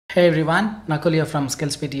Hey everyone, Nakul here from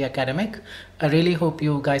SKILLSPTE Academic. I really hope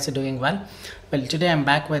you guys are doing well. Well, today I'm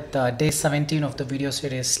back with day 17 of the video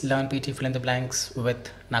series Learn PTE Fill in the Blanks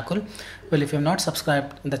with Nakul. Well, if you have not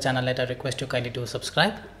subscribed to the channel yet, I request you kindly to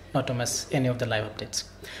subscribe, not to miss any of the live updates.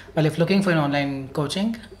 Well, if looking for an online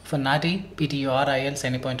coaching for NATI, PTE or IELTS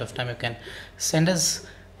any point of time, you can send us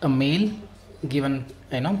a mail given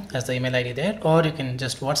as the email ID there, or you can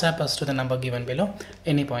just WhatsApp us to the number given below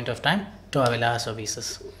any point of time to avail our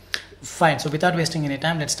services. Fine, so without wasting any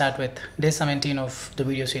time, let's start with day 17 of the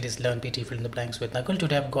video series Learn PTE Fill in the Blanks with Nakul.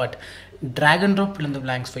 Today I've got drag and drop fill in the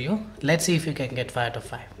blanks for you. Let's see if you can get 5 out of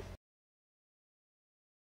 5.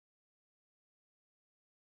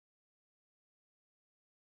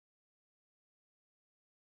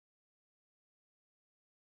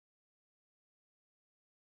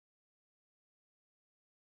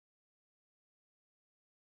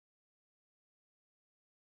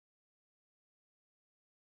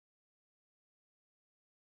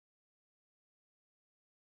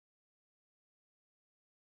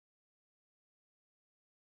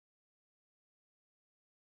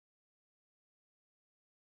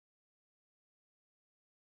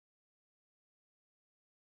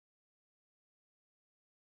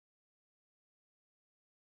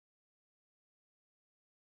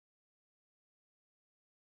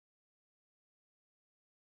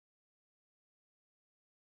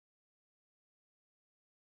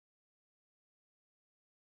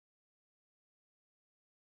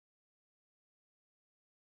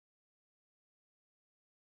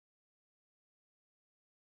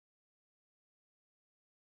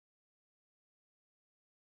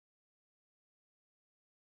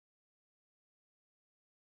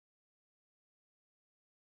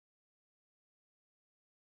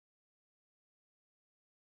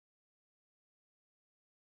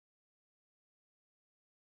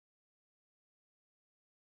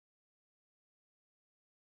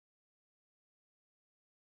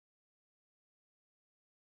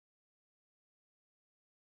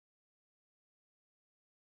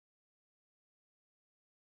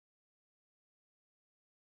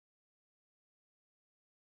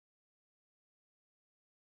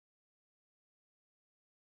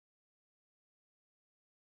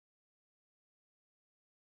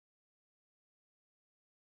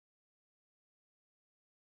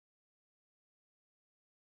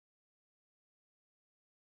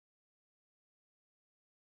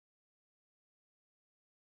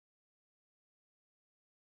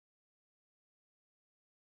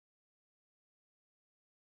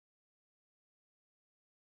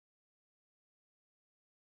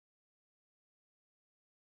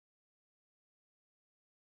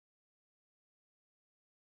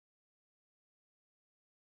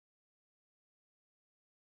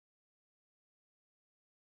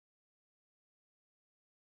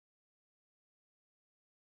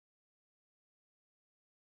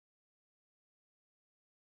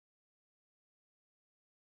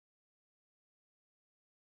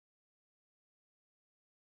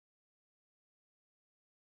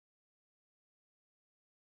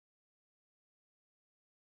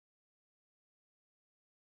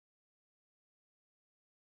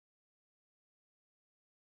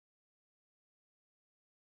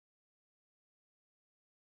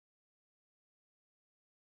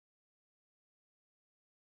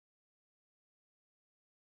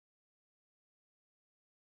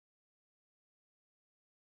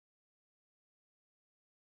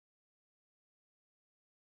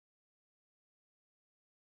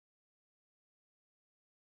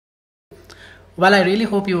 Well, I really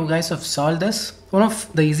hope you guys have solved this. One of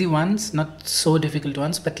the easy ones, not so difficult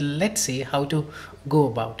ones, but let's see how to go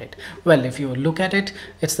about it. Well, if you look at it,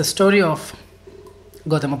 it's the story of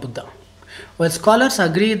Gautama Buddha. Well, scholars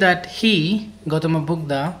agree that Gautama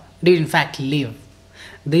Buddha, did in fact live.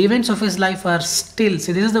 The events of his life are still,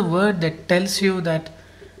 see, this is the word that tells you that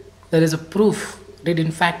there is a proof, did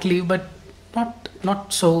in fact live, but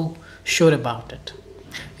not so sure about it.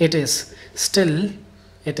 It is still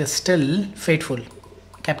faithful,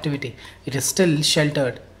 captivity. It is still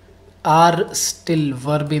sheltered. Are still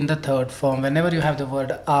verb in the third form. Whenever you have the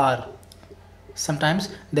word are, sometimes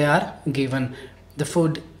they are given. The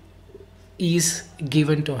food is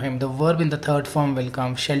given to him. The verb in the third form will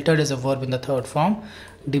come. Sheltered is a verb in the third form.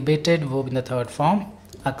 Debated, verb in the third form.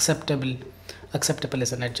 Acceptable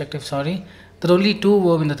is an adjective, sorry. There are only two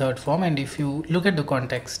verbs in the third form, and if you look at the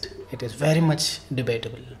context, it is very much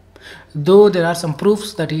debatable. Though there are some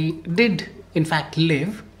proofs that he did in fact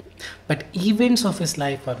live, but events of his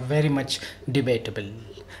life are very much debatable.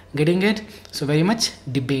 Getting it? So very much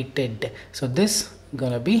debated. So this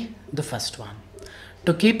gonna be the first one.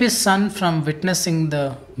 to keep his son from witnessing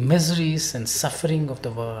the miseries and suffering of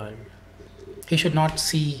the world. He should not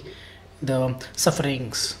see the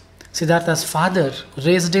sufferings. Siddhartha's father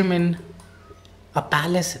raised him in a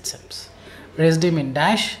palace, it seems. Raised him in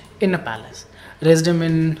in a palace. Raised him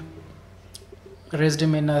in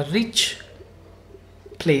a rich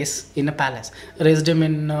place in a palace. Raised him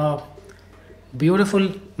in a beautiful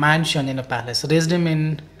mansion in a palace. Raised him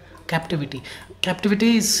in captivity.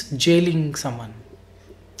 Captivity is jailing someone.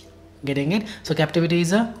 Getting it? So captivity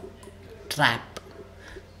is a trap.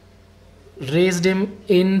 Raised him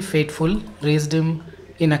in faithful. Raised him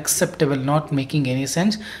in acceptable, not making any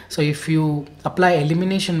sense. So if you apply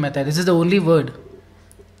elimination method, this is the only word.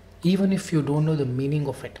 Even if you don't know the meaning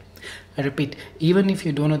of it, I repeat, even if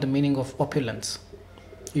you don't know the meaning of opulence,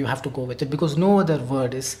 you have to go with it because no other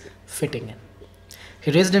word is fitting in.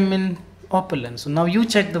 He raised him in opulence. So now you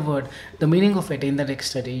check the word, the meaning of it in the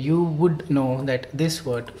dictionary. You would know that this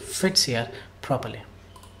word fits here properly.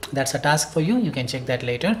 That's a task for you. You can check that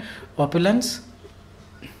later. Opulence,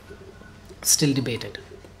 still debated.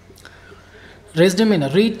 Raised him in a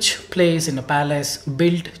rich place in a palace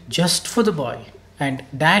built just for the boy and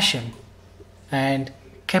dash him and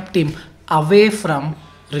kept him away from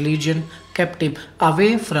religion, kept him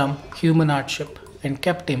away from human hardship and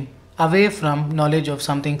kept him away from knowledge of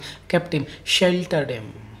something, kept him, sheltered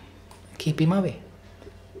him, keep him away,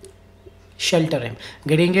 shelter him,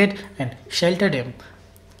 getting it, and sheltered him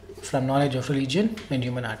from knowledge of religion and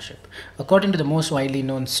human hardship. According to the most widely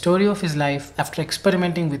known story of his life, after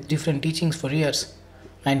experimenting with different teachings for years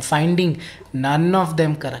and finding none of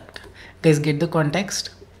them correct. Guys, get the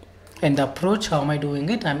context and the approach. How am I doing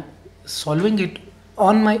it? I'm solving it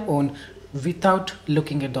on my own without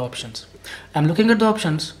looking at the options. I'm looking at the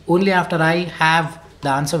options only after I have the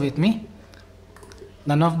answer with me.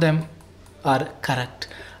 None of them are correct.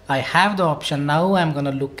 I have the option. Now I'm going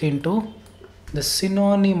to look into the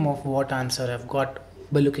synonym of what answer I've got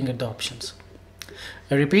by looking at the options.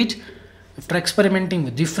 I repeat, after experimenting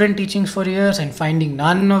with different teachings for years and finding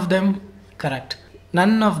none of them correct,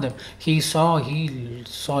 none of them, he saw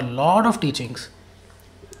a lot of teachings,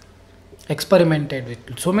 experimented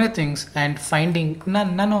with so many things and finding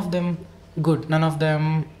none of them good, none of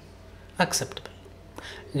them acceptable.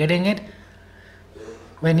 Getting it?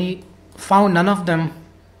 When he found none of them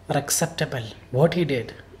are acceptable, what he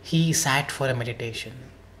did? He sat for a meditation.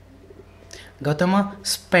 Gautama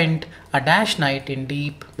spent a dash night in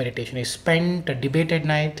deep meditation. He spent a debated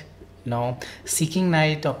night, seeking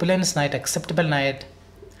night, opulence night, acceptable night.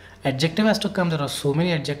 Adjective has to come. There are so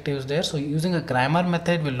many adjectives there. So using a grammar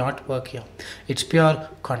method will not work here. It's pure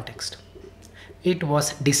context. It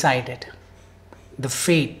was decided. The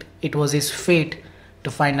fate. It was his fate to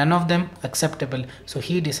find none of them acceptable. So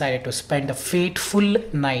he decided to spend a fateful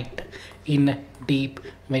night in deep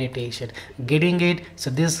meditation. Getting it? So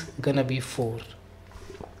this gonna be 4.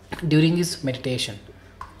 During his meditation,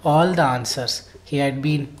 all the answers he had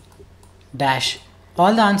been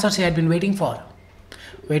all the answers he had been waiting for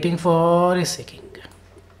is seeking.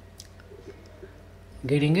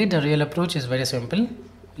 Getting it? The real approach is very simple.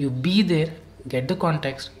 You be there, get the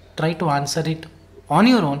context, try to answer it on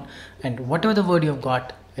your own, and whatever the word you have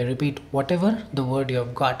got, I repeat, whatever the word you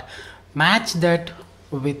have got, match that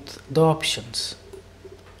with the options.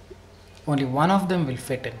 Only one of them will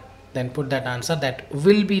fit in. Then put that answer. That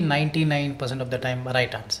will be 99% of the time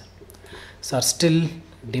right answer. So are still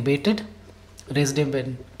debated. Raised him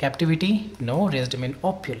in captivity? No. Raised him in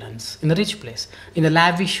opulence, in a rich place, in a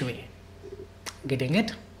lavish way. Getting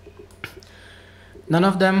it? None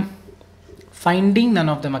of them, finding none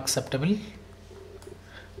of them acceptable.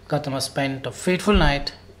 Gautama spent a fateful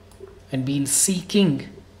night and been seeking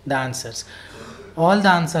the answers. All the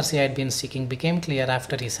answers he had been seeking became clear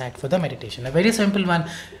after he sat for the meditation. A very simple one.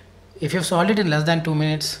 If you've solved it in less than 2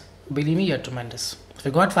 minutes, believe me, you're tremendous. If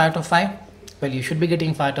you got 5 out of 5, well, you should be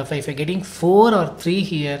getting 5 out of 5. If you're getting 4 or 3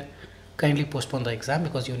 here, kindly postpone the exam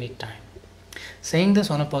because you need time. Saying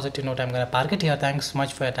this on a positive note, I'm going to park it here. Thanks so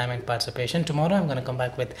much for your time and participation. Tomorrow, I'm going to come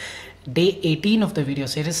back with day 18 of the video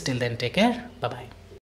series. Till then, take care. Bye-bye.